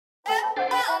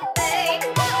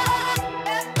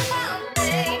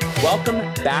Welcome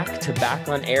back to Back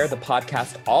on Air, the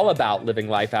podcast all about living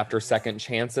life after second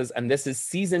chances. And this is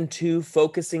season 2,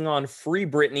 focusing on Free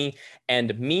Britney.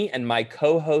 And me and my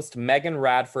co-host Megan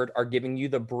Radford are giving you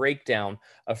the breakdown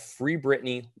of Free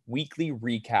Britney weekly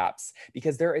recaps,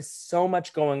 because there is so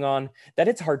much going on that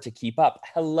it's hard to keep up.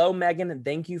 Hello, Megan, and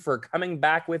thank you for coming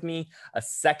back with me. A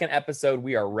second episode.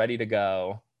 We are ready to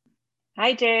go.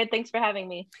 Hi, Jared. Thanks for having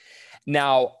me.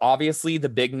 Now, obviously, the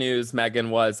big news,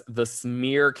 Megan, was the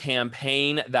smear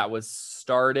campaign that was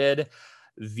started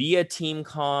via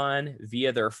TeamCon,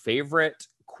 via their favorite,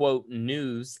 quote,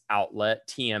 news outlet,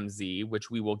 TMZ,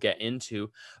 which we will get into.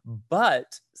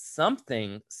 But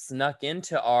something snuck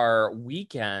into our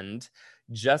weekend,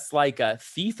 just like a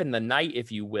thief in the night,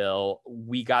 if you will.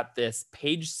 We got this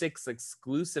Page Six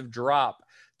exclusive drop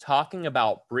talking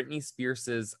about Britney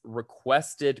Spears'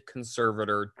 requested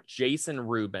conservator, Jason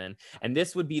Rubin. And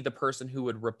this would be the person who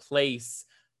would replace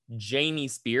Jamie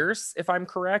Spears, if I'm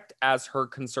correct, as her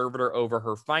conservator over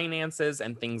her finances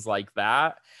and things like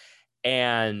that.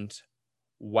 And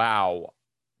wow,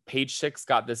 Page Six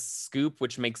got this scoop,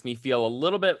 which makes me feel a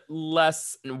little bit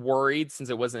less worried since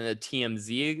it wasn't a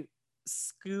TMZ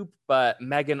scoop. But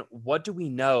Megan, what do we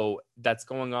know that's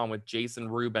going on with Jason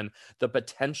Rubin, the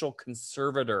potential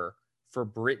conservator for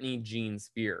Britney Jean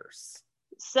Spears?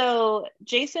 So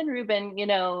Jason Rubin,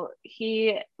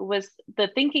 he was, the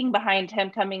thinking behind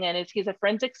him coming in is he's a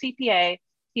forensic CPA.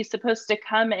 He's supposed to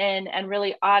come in and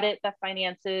really audit the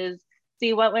finances,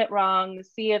 see what went wrong,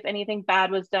 see if anything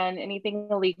bad was done, anything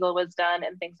illegal was done,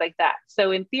 and things like that. So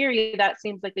in theory, that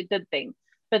seems like a good thing.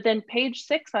 But then Page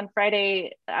Six on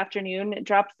Friday afternoon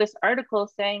dropped this article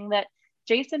saying that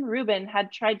Jason Rubin had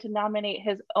tried to nominate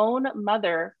his own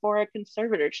mother for a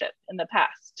conservatorship in the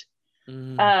past.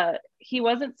 He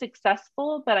wasn't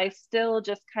successful, but I still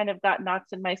just kind of got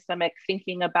knots in my stomach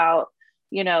thinking about,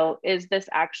 is this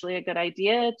actually a good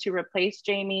idea to replace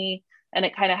Jamie? And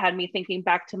it kind of had me thinking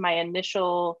back to my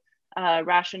initial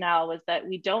rationale was that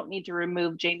we don't need to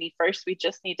remove Jamie first. We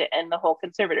just need to end the whole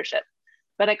conservatorship.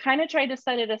 But I kind of tried to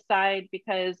set it aside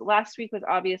because last week was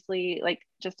obviously like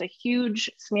just a huge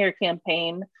smear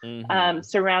campaign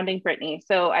surrounding Britney.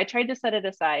 So I tried to set it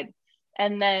aside.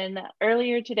 And then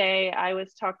earlier today, I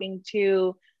was talking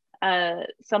to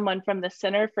someone from the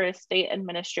Center for Estate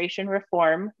Administration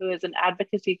Reform, who is an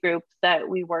advocacy group that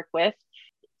we work with.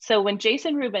 So when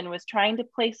Jason Rubin was trying to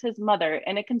place his mother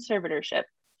in a conservatorship,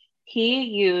 he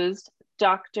used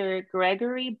Dr.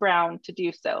 Gregory Brown to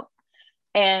do so.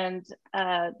 And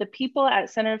the people at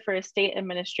Center for Estate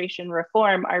Administration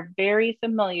Reform are very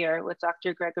familiar with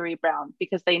Dr. Gregory Brown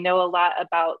because they know a lot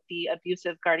about the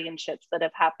abusive guardianships that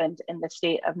have happened in the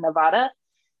state of Nevada.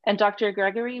 And Dr.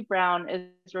 Gregory Brown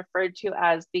is referred to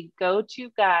as the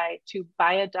go-to guy to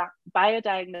buy a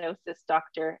diagnosis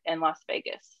doctor in Las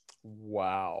Vegas.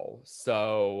 Wow.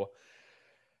 So,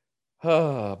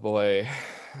 oh boy.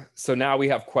 So now we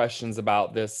have questions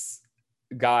about this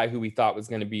guy who we thought was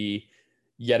going to be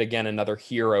yet again another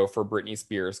hero for Britney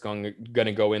Spears, going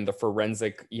to go in the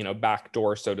forensic, back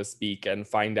door, so to speak, and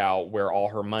find out where all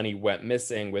her money went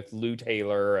missing with Lou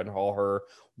Taylor and all her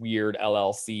weird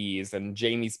LLCs and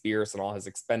Jamie Spears and all his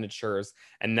expenditures.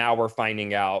 And now we're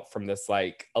finding out from this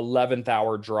 11th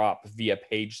hour drop via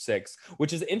Page Six,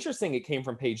 which is interesting. It came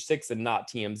from Page Six and not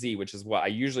TMZ, which is what I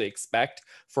usually expect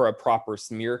for a proper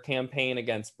smear campaign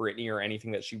against Britney or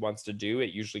anything that she wants to do.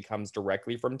 It usually comes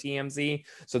directly from TMZ.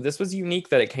 So this was unique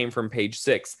that it came from Page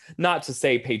Six. Not to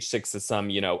say Page Six is some,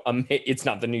 it's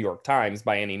not the New York Times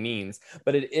by any means,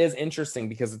 but it is interesting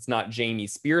because it's not Jamie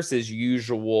Spears's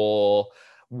usual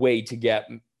way to get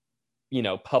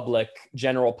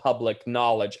general public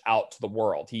knowledge out to the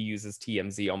world. He uses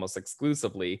TMZ almost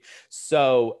exclusively.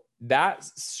 So that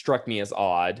struck me as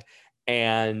odd.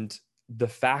 And the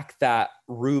fact that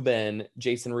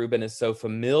Jason Rubin is so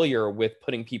familiar with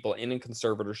putting people in a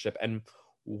conservatorship and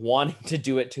wanting to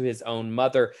do it to his own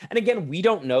mother. And again, we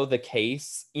don't know the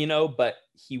case, but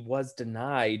he was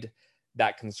denied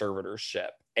that conservatorship.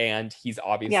 And he's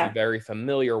obviously very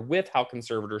familiar with how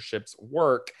conservatorships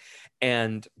work.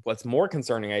 And what's more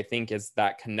concerning, I think, is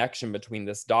that connection between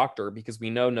this doctor, because we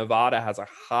know Nevada has a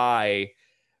high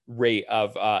rate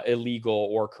of illegal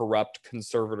or corrupt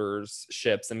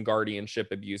conservatorships and guardianship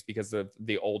abuse because of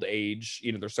the old age.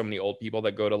 There's so many old people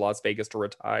that go to Las Vegas to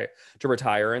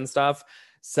retire and stuff.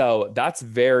 So that's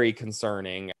very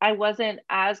concerning. I wasn't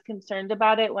as concerned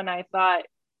about it when I thought,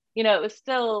 it was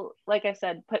still, like I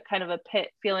said, put kind of a pit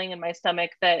feeling in my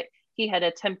stomach that he had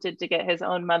attempted to get his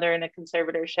own mother in a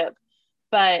conservatorship.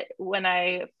 But when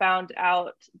I found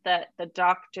out that the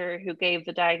doctor who gave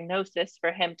the diagnosis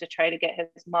for him to try to get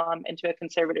his mom into a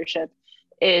conservatorship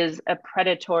is a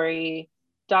predatory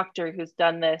doctor who's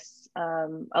done this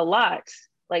a lot,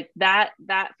 like that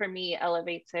for me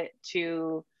elevates it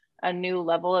to a new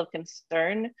level of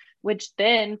concern, which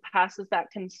then passes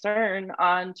that concern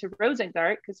on to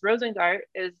Rosengart, because Rosengart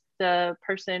is the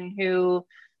person who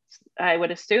I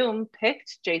would assume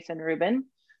picked Jason Rubin.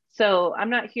 So I'm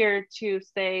not here to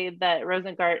say that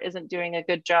Rosengart isn't doing a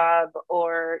good job,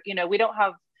 or, you know, we don't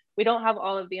have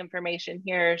all of the information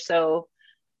here. So,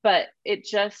 but it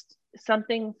just,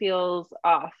 something feels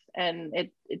off, and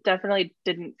it definitely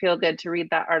didn't feel good to read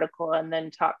that article and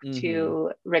then talk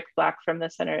to Rick Black from the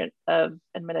Center of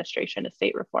Administration of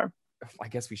State Reform. I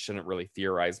guess we shouldn't really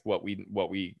theorize what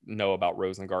we know about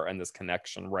Rosengart and this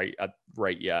connection right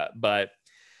yet, but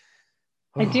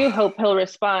I do hope he'll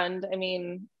respond. I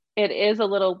mean, it is a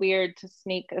little weird to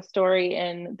sneak a story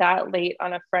in that late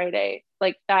on a Friday.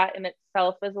 Like, that in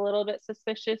itself is a little bit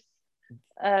suspicious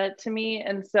to me.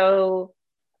 And so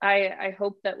I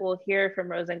hope that we'll hear from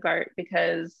Rosengart,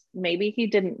 because maybe he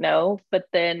didn't know, but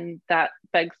then that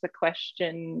begs the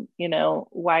question, you know,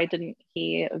 why didn't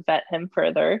he vet him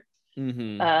further?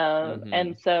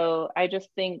 And so I just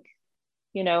think,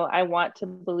 you know, I want to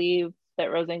believe that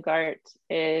Rosengart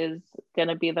is going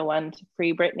to be the one to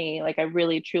free Brittany. Like, I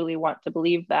really, truly want to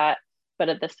believe that. But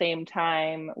at the same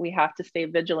time, we have to stay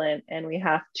vigilant, and we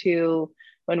have to,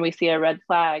 when we see a red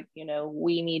flag, you know,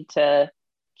 we need to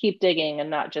keep digging and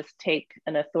not just take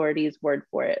an authority's word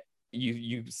for it.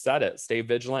 You said it, stay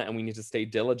vigilant, and we need to stay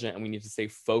diligent, and we need to stay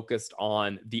focused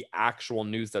on the actual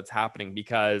news that's happening,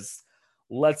 because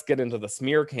let's get into the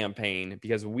smear campaign,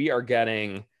 because we are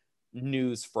getting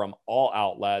news from all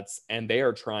outlets and they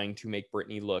are trying to make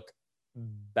Brittany look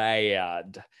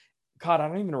bad. God, I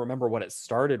don't even remember what it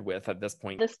started with at this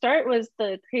point. The start was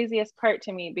the craziest part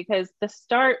to me, because the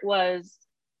start was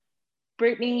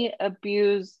Brittany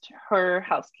abused her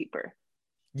housekeeper.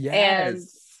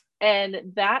 Yes.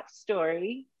 And that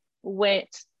story went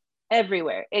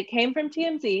everywhere. It came from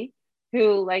TMZ,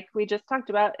 who, like we just talked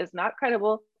about, is not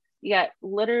credible. Yet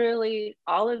literally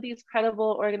all of these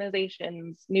credible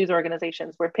organizations, news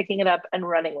organizations, were picking it up and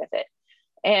running with it.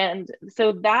 And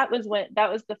so that's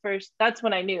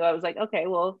when I knew. I was like, okay,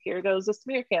 well, here goes the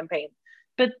smear campaign.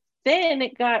 But then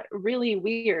it got really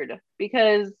weird,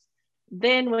 because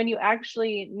then when you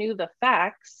actually knew the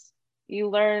facts, you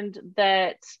learned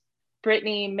that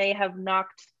Brittany may have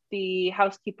knocked the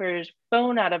housekeeper's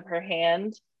phone out of her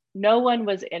hand. No one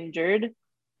was injured.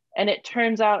 And it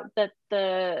turns out that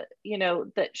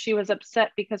that she was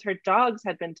upset because her dogs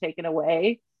had been taken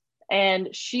away.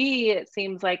 And she, it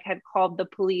seems like, had called the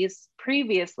police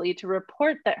previously to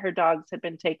report that her dogs had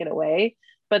been taken away.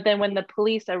 But then when the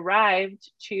police arrived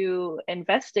to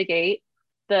investigate,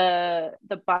 the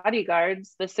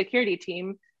bodyguards, the security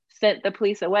team, sent the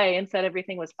police away and said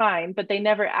everything was fine. But they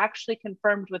never actually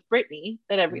confirmed with Brittany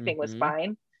that everything was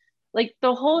fine. Like,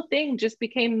 the whole thing just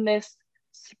became this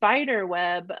spider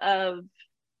web of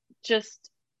just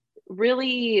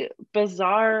really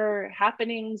bizarre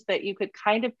happenings that you could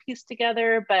kind of piece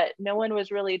together, but no one was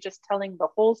really just telling the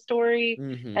whole story.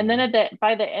 And then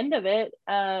by the end of it,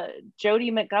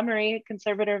 Jody Montgomery,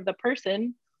 conservator of the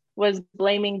person, was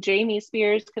blaming Jamie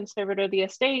Spears, conservator of the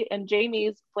estate, and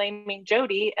Jamie's blaming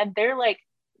Jody, and they're like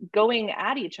going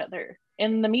at each other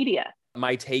in the media.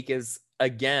 My take is,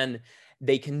 again,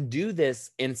 they can do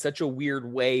this in such a weird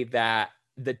way that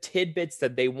the tidbits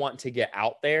that they want to get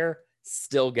out there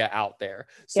still get out there.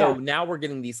 So now we're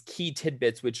getting these key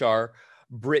tidbits, which are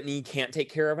Brittany can't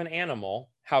take care of an animal.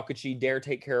 How could she dare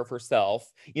take care of herself?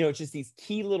 You know, it's just these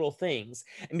key little things.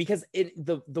 And because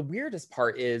the weirdest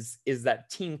part is that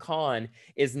Team Con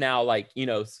is now, like, you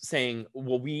know, saying,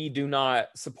 well, we do not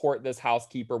support this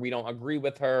housekeeper. We don't agree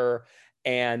with her.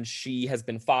 And she has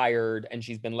been fired and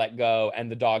she's been let go,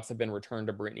 and the dogs have been returned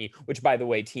to Brittany, which, by the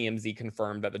way, TMZ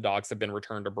confirmed that the dogs have been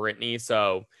returned to Brittany.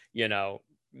 So, you know,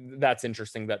 that's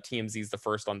interesting that TMZ is the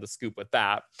first on the scoop with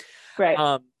that.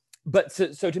 Right. But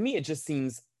so to me, it just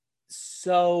seems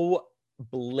so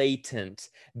blatant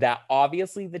that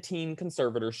obviously the teen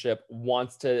conservatorship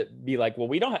wants to be like, well,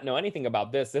 we don't know anything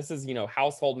about this. This is, you know,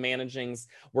 household managings.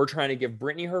 We're trying to give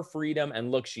Brittany her freedom,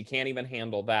 and look, she can't even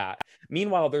handle that.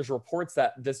 Meanwhile, there's reports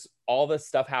that all this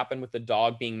stuff happened with the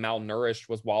dog being malnourished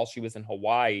was while she was in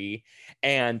Hawaii.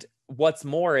 And what's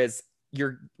more is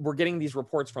we're getting these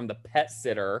reports from the pet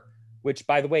sitter, which,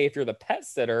 by the way, if you're the pet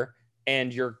sitter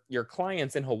and your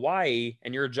client's in Hawaii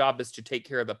and your job is to take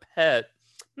care of the pet,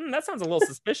 That sounds a little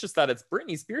suspicious that it's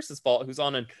Britney Spears' fault, who's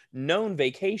on a known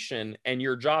vacation, and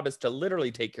your job is to literally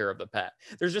take care of the pet.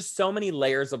 There's just so many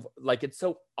layers of, like, it's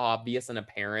so obvious and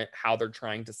apparent how they're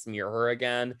trying to smear her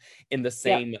again in the Yep.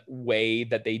 same way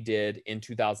that they did in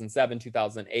 2007,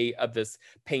 2008, of this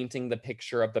painting the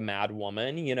picture of the mad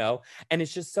woman, you know? And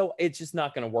it's just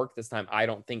not going to work this time. I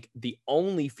don't think. The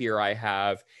only fear I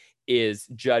have is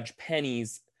Judge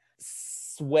Penny's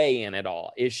sway in it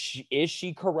all. Is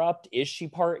she corrupt? Is she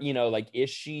part, like, is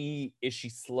she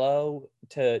slow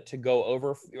to go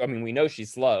over? I mean, we know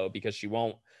she's slow because she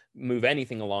won't move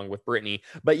anything along with Britney.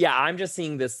 But yeah, I'm just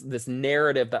seeing this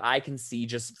narrative that I can see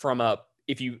just from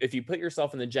if you put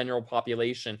yourself in the general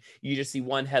population, you just see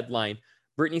one headline: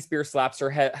 Britney Spears slaps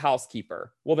her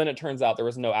housekeeper. Well, then it turns out there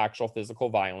was no actual physical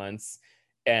violence,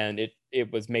 and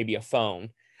it was maybe a phone.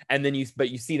 And then you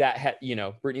see that,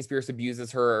 Britney Spears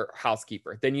abuses her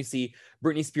housekeeper. Then you see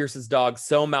Britney Spears' dog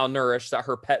so malnourished that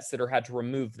her pet sitter had to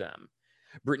remove them.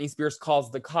 Britney Spears calls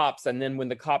the cops, and then when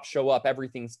the cops show up,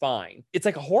 everything's fine. It's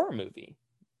like a horror movie.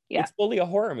 Yeah. It's fully a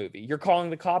horror movie. You're calling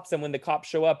the cops, and when the cops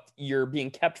show up, you're being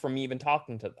kept from even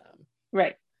talking to them.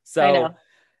 Right. So, I know.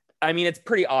 I mean, it's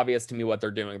pretty obvious to me what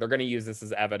they're doing. They're going to use this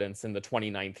as evidence in the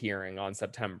 29th hearing in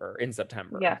September.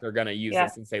 Yeah. They're going to use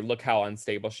this and say, look how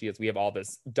unstable she is. We have all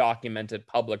this documented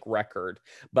public record.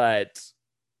 But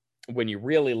when you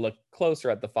really look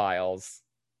closer at the files,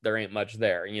 there ain't much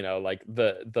there. Like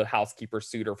the housekeeper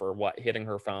sued her for what? Hitting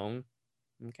her phone?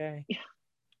 Okay.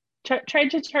 Yeah.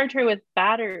 Tried to charge her with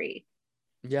battery.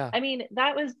 Yeah. I mean,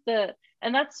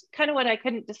 and that's kind of what I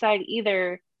couldn't decide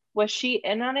either. Was she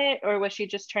in on it, or was she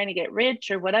just trying to get rich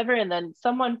or whatever? And then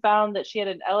someone found that she had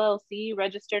an LLC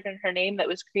registered in her name that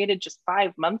was created just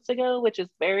 5 months ago, which is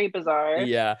very bizarre.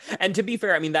 Yeah. And to be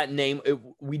fair, I mean, that name,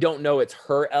 we don't know it's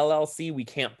her LLC. We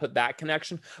can't put that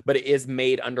connection, but it is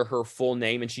made under her full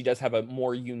name. And she does have a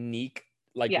more unique,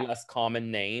 less common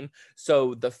name.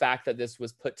 So the fact that this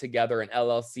was put together, an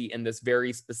LLC, in this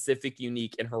very specific,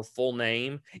 unique, in her full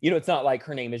name, it's not like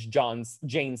her name is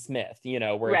Jane Smith,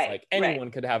 where it's like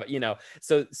anyone could have it,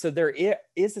 so there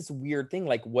is this weird thing,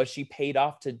 like, was she paid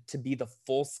off to be the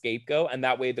full scapegoat? And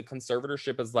that way the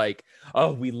conservatorship is like,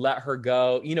 oh, we let her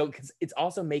go, because it's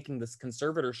also making this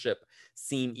conservatorship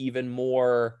seem even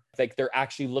more like they're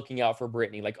actually looking out for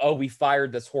Britney. Like, oh, we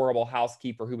fired this horrible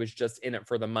housekeeper who was just in it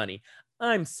for the money.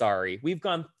 I'm sorry. We've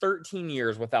gone 13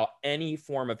 years without any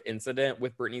form of incident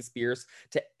with Britney Spears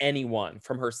to anyone,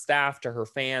 from her staff to her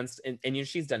fans. And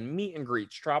she's done meet and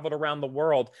greets, traveled around the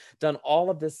world, done all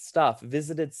of this stuff,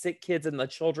 visited sick kids in the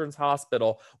children's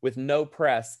hospital with no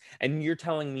press. And you're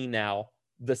telling me now,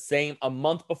 a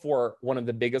month before one of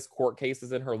the biggest court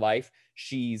cases in her life,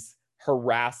 she's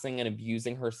harassing and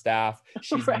abusing her staff.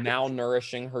 She's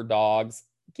malnourishing her dogs.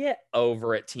 Get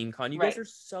over it, TeamCon. You guys are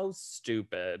so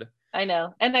stupid. I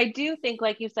know. And I do think,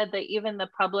 like you said, that even the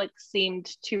public seemed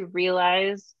to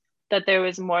realize that there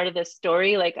was more to this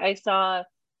story. Like, I saw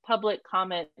public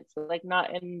comments, like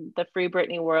not in the Free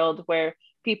Britney world, where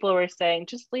people were saying,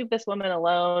 just leave this woman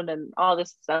alone and all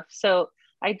this stuff. So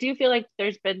I do feel like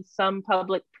there's been some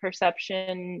public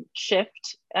perception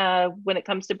shift when it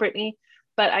comes to Britney.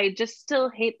 But I just still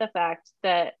hate the fact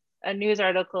that a news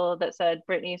article that said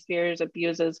Britney Spears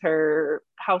abuses her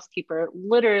housekeeper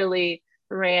literally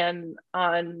ran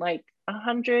on like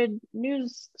 100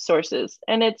 news sources,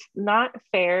 and it's not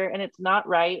fair and it's not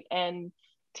right. And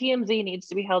TMZ needs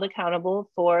to be held accountable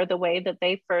for the way that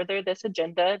they further this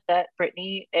agenda that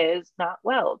Britney is not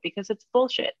well, because it's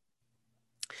bullshit.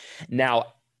 Now,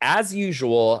 as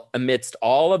usual, amidst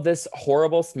all of this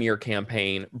horrible smear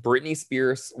campaign, Britney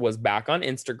Spears was back on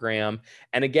Instagram.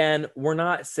 And again, we're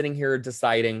not sitting here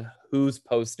deciding who's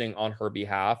posting on her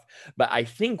behalf, but I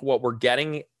think what we're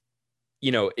getting,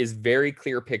 is very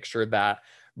clear picture that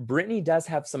Britney does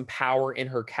have some power in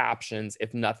her captions,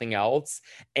 if nothing else,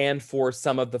 and for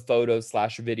some of the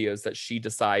photos/videos that she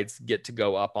decides get to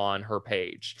go up on her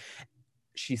page.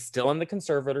 She's still in the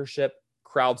conservatorship.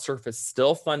 CrowdSurf is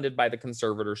still funded by the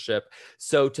conservatorship.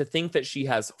 So to think that she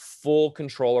has full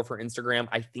control of her Instagram,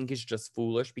 I think is just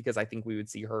foolish, because I think we would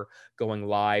see her going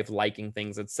live, liking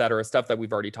things, etc., stuff that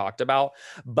we've already talked about.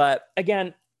 But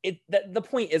again, the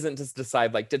point isn't to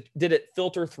decide, like, did it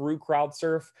filter through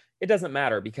CrowdSurf? It doesn't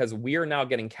matter, because we are now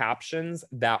getting captions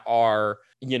that are,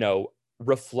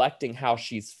 reflecting how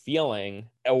she's feeling,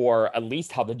 or at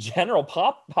least how the general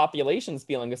population's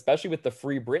feeling, especially with the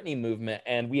Free Britney movement.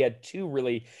 And we had 2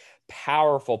 really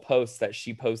powerful posts that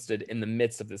she posted in the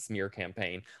midst of the smear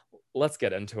campaign. Let's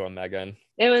get into them, Megan.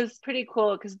 It was pretty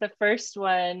cool, because the first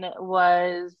one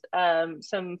was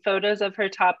some photos of her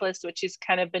topless, which she's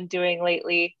kind of been doing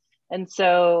lately. And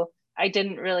so I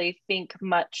didn't really think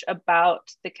much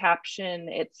about the caption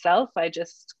itself. I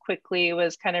just quickly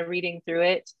was kind of reading through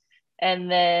it. And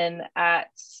then at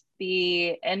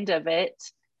the end of it,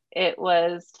 it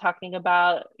was talking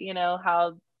about,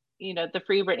 how, the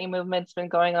Free Britney movement's been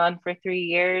going on for 3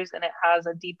 years and it has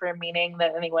a deeper meaning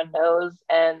than anyone knows.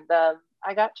 And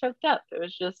I got choked up. It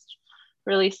was just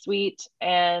really sweet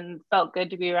and felt good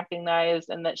to be recognized,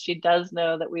 and that she does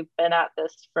know that we've been at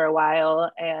this for a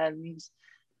while and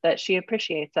that she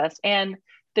appreciates us. And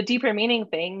the deeper meaning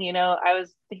thing, I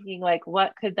was thinking, like,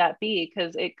 what could that be?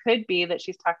 Because it could be that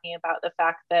she's talking about the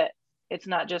fact that it's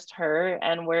not just her,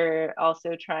 and we're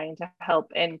also trying to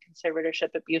help in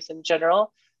conservatorship abuse in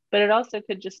general. But it also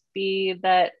could just be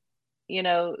that, you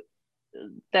know,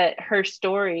 that her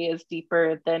story is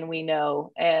deeper than we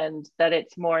know, and that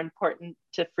it's more important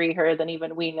to free her than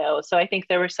even we know. So I think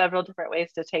there were several different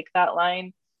ways to take that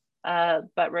line.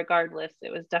 But regardless,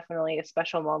 it was definitely a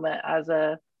special moment as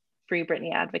a Free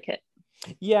Britney advocate.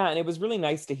 Yeah, and it was really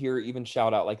nice to hear even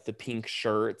shout out like the pink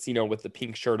shirts, with the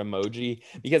pink shirt emoji,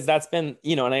 because that's been,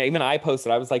 and I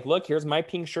posted, I was like, look, here's my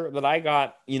pink shirt that I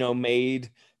got,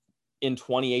 made in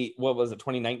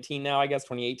 2019 now, I guess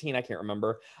 2018, I can't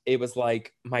remember. It was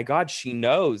like, my God, she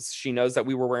knows that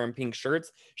we were wearing pink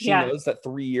shirts. She knows that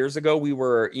 3 years ago we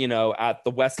were, at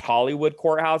the West Hollywood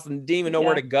courthouse and didn't even know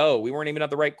where to go. We weren't even at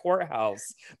the right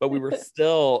courthouse, but we were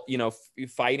still,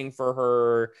 fighting for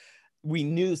her. We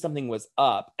knew something was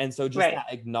up. And so just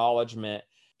that acknowledgement,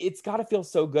 it's got to feel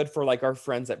so good for like our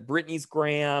friends at Britney's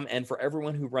Gram, and for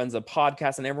everyone who runs a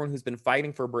podcast and everyone who's been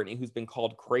fighting for Britney, who's been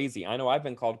called crazy. I know I've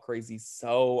been called crazy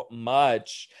so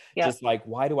much. Just like,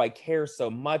 why do I care so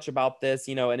much about this?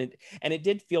 And it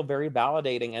did feel very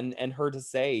validating, and her to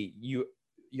say,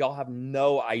 y'all have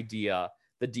no idea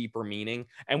the deeper meaning.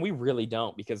 And we really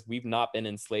don't, because we've not been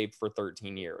enslaved for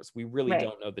 13 years. We really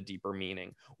don't know the deeper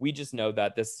meaning. We just know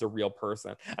that this is a real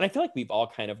person. And I feel like we've all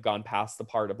kind of gone past the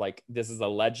part of like, this is a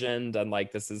legend. And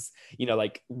like, this is,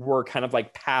 like we're kind of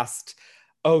like past,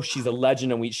 oh, she's a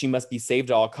legend and she must be saved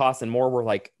at all costs. And more, we're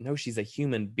like, no, she's a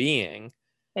human being.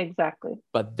 Exactly.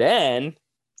 But then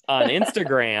on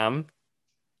Instagram,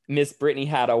 Miss Britney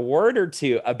had a word or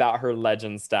two about her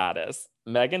legend status.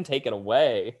 Megan, take it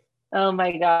away. Oh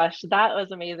my gosh, that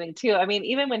was amazing too. I mean,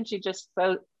 even when she just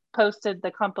posted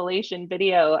the compilation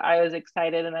video, I was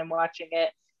excited and I'm watching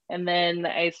it. And then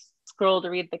I scroll to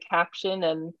read the caption,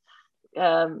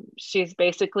 and she's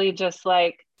basically just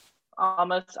like,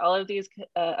 almost all of these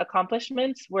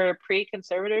accomplishments were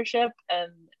pre-conservatorship,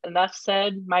 and enough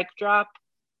said, mic drop.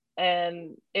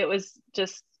 And it was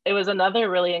another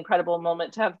really incredible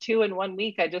moment to have two in 1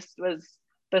 week. I just was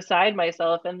beside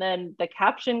myself. And then the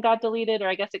caption got deleted, or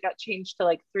I guess it got changed to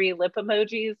like 3 lip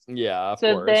emojis. Yeah, of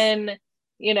so course. Then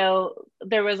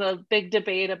there was a big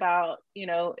debate about,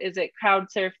 is it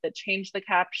CrowdSurf that changed the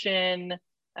caption?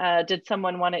 Did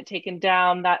someone want it taken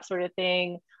down? That sort of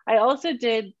thing. I also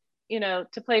did,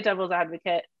 to play devil's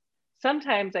advocate,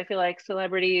 sometimes I feel like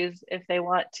celebrities, if they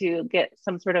want to get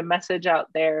some sort of message out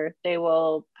there, they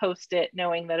will post it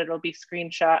knowing that it'll be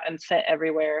screenshot and sent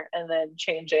everywhere and then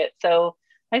change it. So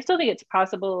I still think it's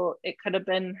possible it could have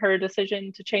been her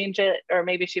decision to change it, or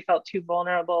maybe she felt too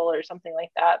vulnerable or something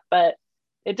like that. But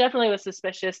it definitely was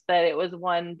suspicious that it was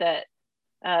one that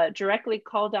directly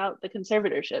called out the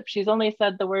conservatorship. She's only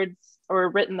said the words or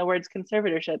written the words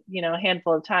conservatorship, a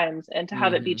handful of times, and to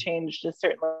have it be changed is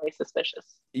certainly suspicious.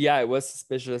 Yeah, it was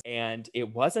suspicious. And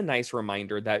it was a nice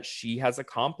reminder that she has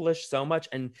accomplished so much.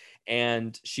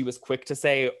 And she was quick to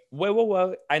say,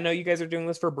 whoa, I know you guys are doing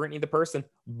this for Britney the person,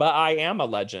 but I am a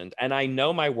legend and I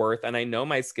know my worth and I know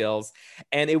my skills.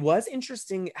 And it was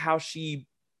interesting how she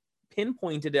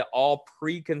pinpointed it all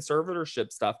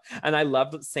pre-conservatorship stuff. And I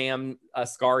loved Sam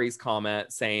Asghari's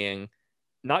comment saying,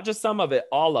 not just some of it,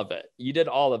 all of it. You did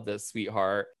all of this,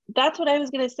 sweetheart. That's what I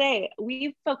was going to say.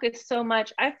 I focused so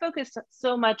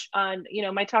much on,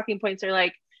 my talking points are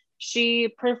like, she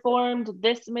performed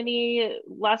this many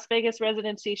Las Vegas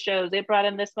residency shows. It brought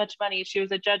in this much money. She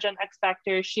was a judge on X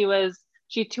Factor. She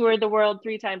toured the world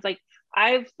 3 times. Like,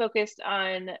 I've focused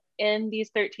on, in these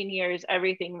 13 years,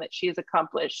 everything that she's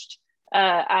accomplished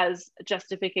as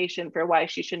justification for why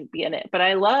she shouldn't be in it. But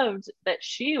I loved that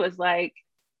she was like,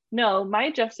 no,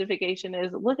 my justification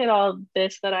is, look at all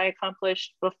this that I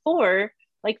accomplished before.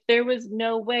 Like, there was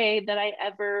no way that I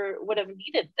ever would have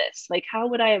needed this. Like, how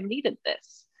would I have needed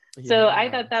this? Yeah. So I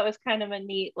thought that was kind of a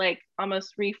neat, like,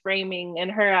 almost reframing in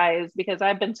her eyes, because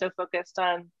I've been so focused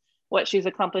on what she's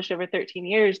accomplished over 13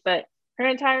 years, but her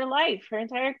entire life, her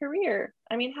entire career.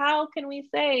 I mean, how can we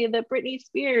say that Britney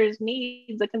Spears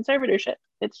needs a conservatorship?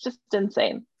 It's just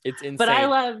insane. It's insane. But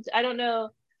I don't know.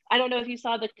 I don't know if you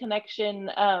saw the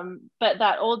connection, but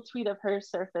that old tweet of hers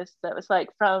surfaced that was like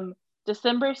from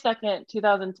December 2nd,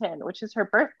 2010, which is her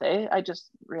birthday, I just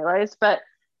realized. But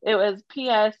it was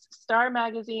PS, Star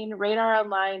Magazine, Radar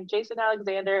Online, Jason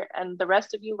Alexander, and the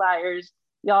rest of you liars,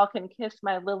 y'all can kiss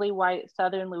my lily white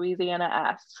Southern Louisiana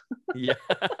ass. Yeah.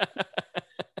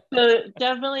 So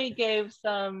definitely gave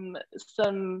some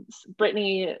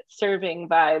Britney serving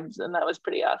vibes, and that was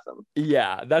pretty awesome.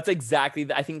 Yeah, that's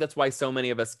exactly. I think that's why so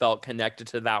many of us felt connected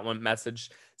to that one message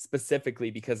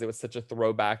specifically, because it was such a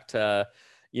throwback to,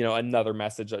 another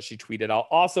message that she tweeted out,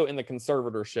 also in the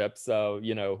conservatorship. So,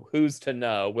 who's to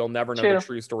know? We'll never know the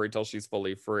true story till she's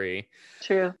fully free.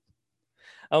 True.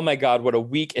 Oh my God, what a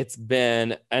week it's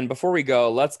been. And before we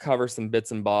go, let's cover some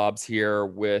bits and bobs here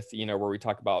with, where we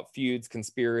talk about feuds,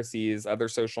 conspiracies, other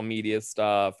social media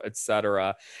stuff,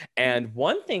 etc. And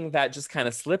one thing that just kind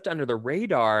of slipped under the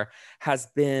radar has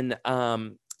been,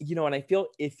 and I feel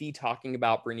iffy talking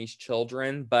about Britney's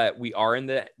children, but we are in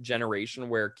the generation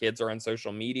where kids are on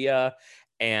social media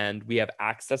and we have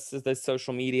access to this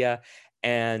social media.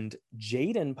 And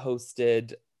Jaden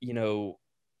posted,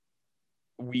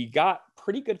 we got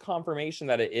pretty good confirmation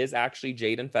that it is actually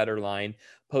Jaden Federline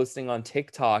posting on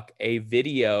TikTok a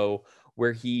video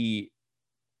where he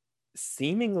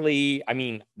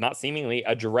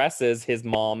addresses his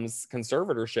mom's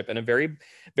conservatorship in a very,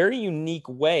 very unique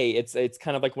way. It's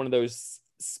kind of like one of those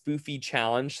spoofy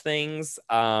challenge things.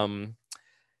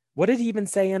 What did he even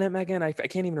say in it, Megan? I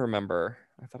can't even remember.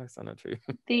 I thought I sent it to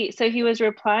you. So he was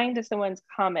replying to someone's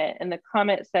comment, and the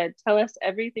comment said, "Tell us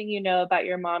everything you know about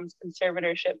your mom's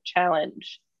conservatorship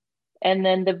challenge." And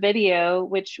then the video,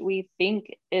 which we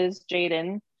think is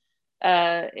Jaden,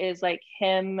 is like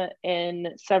him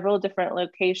in several different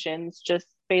locations, just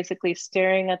basically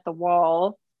staring at the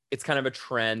wall. It's kind of a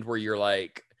trend where you're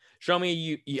like, show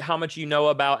me how much you know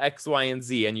about X, Y, and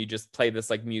Z. And you just play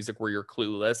this like music where you're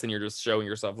clueless and you're just showing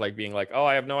yourself like being like, oh,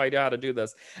 I have no idea how to do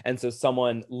this. And so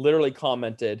someone literally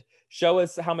commented, show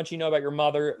us how much you know about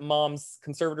your mom's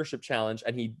conservatorship challenge.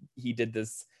 And he did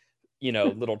this,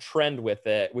 little trend with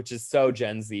it, which is so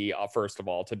Gen Z, first of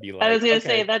all, to be like, I was gonna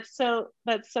say that's so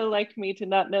like me to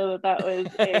not know that was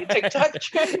a TikTok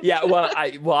trend. Yeah, well,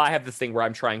 I have this thing where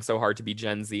I'm trying so hard to be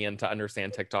Gen Z and to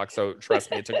understand TikTok. So trust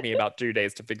me, it took me about 2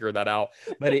 days to figure that out.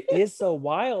 But it is so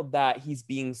wild that he's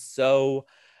being so,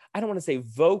 I don't want to say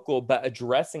vocal, but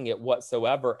addressing it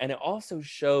whatsoever. And it also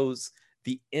shows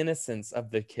the innocence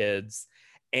of the kids.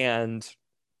 And,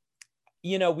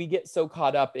 we get so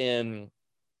caught up in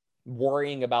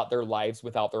worrying about their lives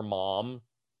without their mom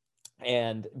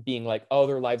and being like, oh,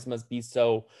 their lives must be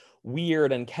so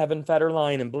weird and Kevin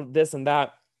Federline and this and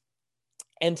that.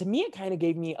 And to me, it kind of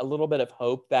gave me a little bit of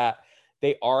hope that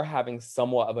they are having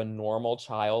somewhat of a normal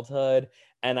childhood.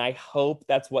 And I hope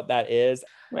that's what that is.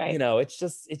 Right. It's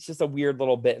just a weird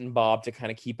little bit and bob to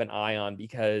kind of keep an eye on,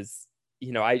 because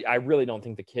I really don't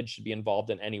think the kid should be involved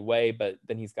in any way, but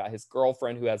then he's got his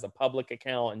girlfriend who has a public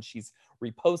account and she's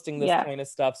reposting this kind of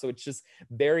stuff. So it's just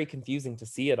very confusing to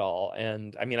see it all.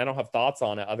 And I don't have thoughts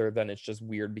on it other than it's just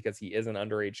weird because he is an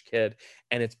underage kid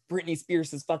and it's Britney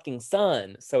Spears' fucking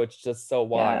son. So it's just so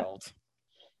wild.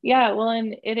 Yeah, well,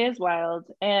 and it is wild.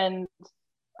 And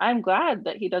I'm glad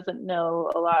that he doesn't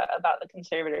know a lot about the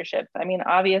conservatorship.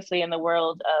 Obviously in the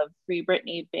world of Free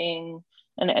Britney being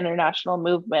an international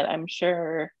movement, I'm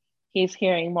sure he's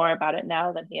hearing more about it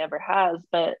now than he ever has.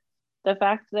 But the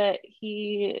fact that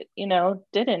he,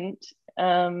 didn't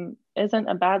isn't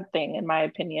a bad thing in my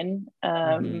opinion.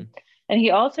 And he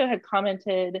also had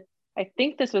commented, I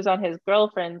think this was on his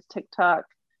girlfriend's TikTok.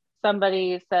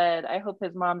 Somebody said, I hope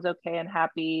his mom's okay and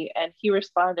happy. And he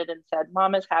responded and said,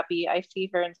 Mom is happy. I see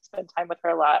her and spend time with her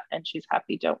a lot, and she's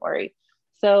happy. Don't worry.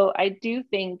 So I do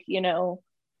think,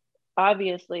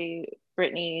 obviously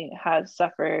Britney has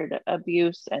suffered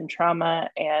abuse and trauma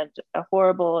and a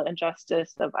horrible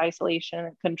injustice of isolation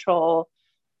and control,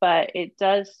 but it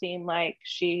does seem like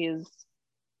she's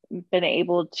been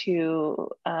able to,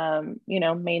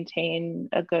 maintain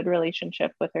a good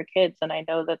relationship with her kids. And I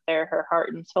know that they're her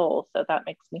heart and soul. So that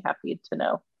makes me happy to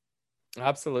know.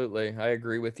 Absolutely. I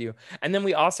agree with you. And then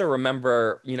we also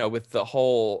remember, with the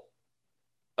whole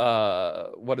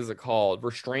what is it called,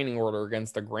 restraining order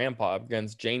against the grandpa,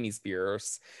 against Jamie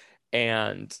Spears,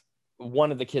 and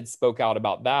one of the kids spoke out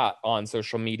about that on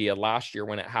social media last year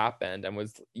when it happened and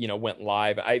was, went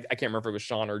live. I can't remember if it was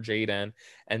Sean or Jaden,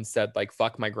 and said like,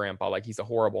 fuck my grandpa, like he's a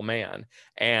horrible man.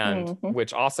 And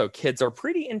which also kids are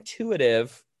pretty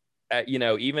intuitive,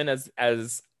 even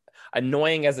as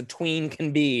annoying as a tween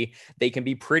can be, they can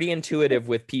be pretty intuitive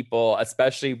with people,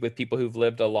 especially with people who've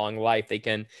lived a long life. They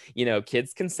can,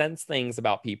 kids can sense things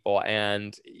about people.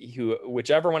 And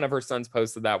whichever one of her sons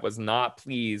posted that was not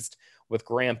pleased with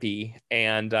Grampy.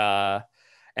 And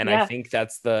I think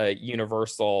that's the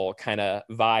universal kind of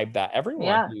vibe that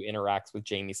everyone who interacts with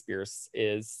Jamie Spears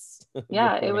is.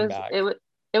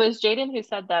 It was Jaden who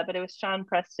said that, but it was Sean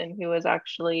Preston who was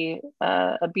actually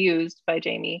abused by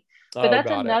Jamie. But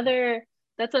that's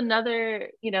another,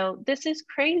 this is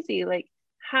crazy. Like,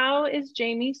 how is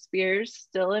Jamie Spears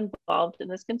still involved in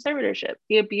this conservatorship?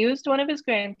 He abused one of his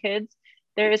grandkids.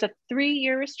 There is a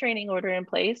 3-year restraining order in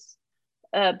place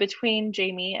between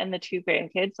Jamie and the 2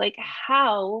 grandkids. Like,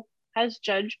 how has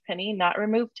Judge Penny not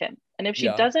removed him? And if she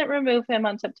doesn't remove him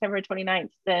on September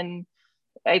 29th, then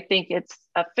I think it's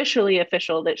officially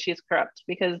official that she's corrupt,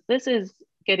 because this is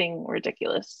getting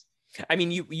ridiculous. I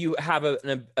mean, you have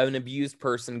an abused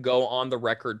person go on the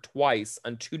record twice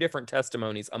on 2 different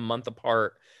testimonies a month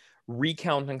apart,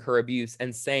 recounting her abuse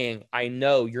and saying, I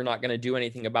know you're not going to do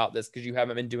anything about this because you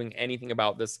haven't been doing anything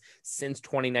about this since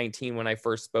 2019 when I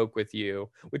first spoke with you,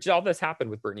 which all this happened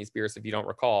with Britney Spears. If you don't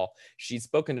recall, she's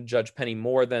spoken to Judge Penny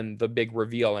more than the big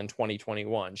reveal in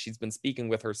 2021. She's been speaking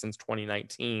with her since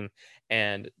 2019,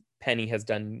 and Penny has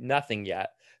done nothing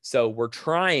yet. So we're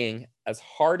trying as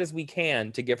hard as we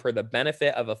can to give her the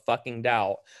benefit of a fucking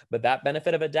doubt, but that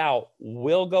benefit of a doubt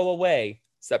will go away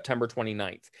September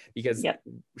 29th, because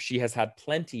she has had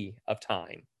plenty of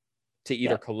time to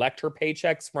either collect her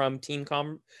paychecks from Team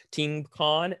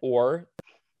Con, or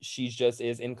she just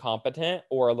is incompetent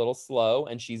or a little slow,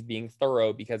 and she's being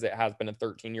thorough because it has been a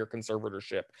 13-year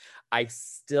conservatorship. I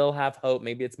still have hope.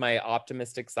 Maybe it's my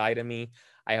optimistic side of me.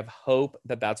 I have hope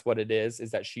that that's what it is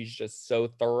that she's just so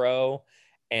thorough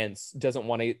and doesn't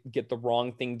want to get the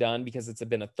wrong thing done because it's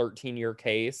been a 13-year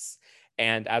case.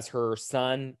 And as her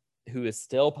son, who is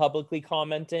still publicly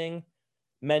commenting,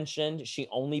 mentioned, she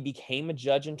only became a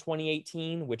judge in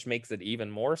 2018, which makes it even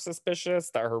more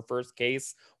suspicious that her first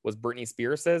case was Britney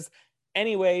Spears's.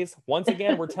 Anyways, once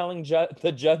again, we're telling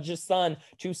the judge's son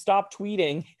to stop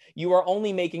tweeting. You are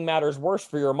only making matters worse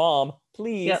for your mom.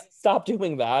 Please stop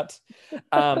doing that.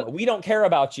 We don't care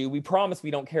about you. We promise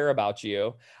we don't care about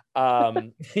you.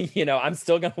 I'm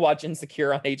still going to watch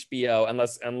Insecure on HBO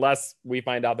unless we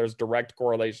find out there's direct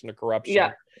correlation to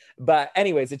corruption. But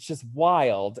anyways, it's just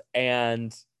wild.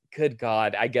 And good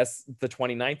God, I guess the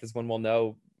 29th is when we'll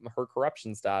know her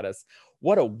corruption status.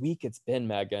 What a week it's been,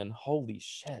 Megan. Holy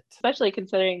shit. Especially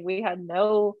considering we had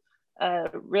no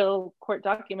real court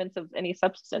documents of any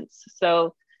substance.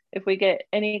 So if we get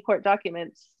any court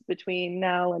documents between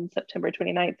now and September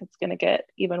 29th, it's going to get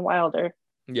even wilder.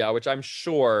 Yeah, which I'm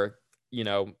sure,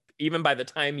 even by the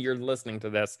time you're listening to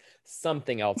this,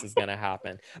 something else is going to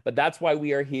happen. But that's why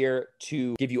we are here,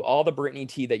 to give you all the Britney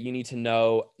tea that you need to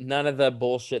know, none of the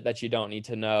bullshit that you don't need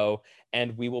to know.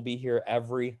 And we will be here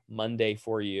every Monday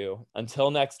for you.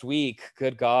 Until next week,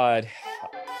 good God.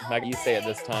 Maggie, you say it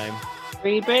this time.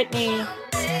 Free Britney.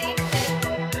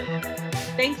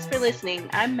 Thanks for listening.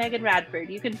 I'm Megan Radford.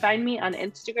 You can find me on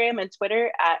Instagram and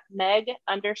Twitter at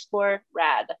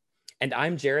Meg_Rad. And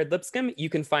I'm Jared Lipscomb. You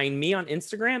can find me on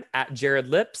Instagram at Jared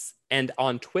Lips and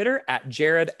on Twitter at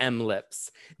Jared M.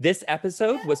 Lips. This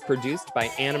episode was produced by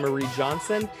Anna Marie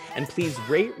Johnson. And please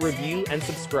rate, review, and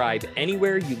subscribe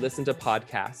anywhere you listen to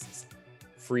podcasts.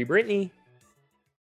 Free Britney.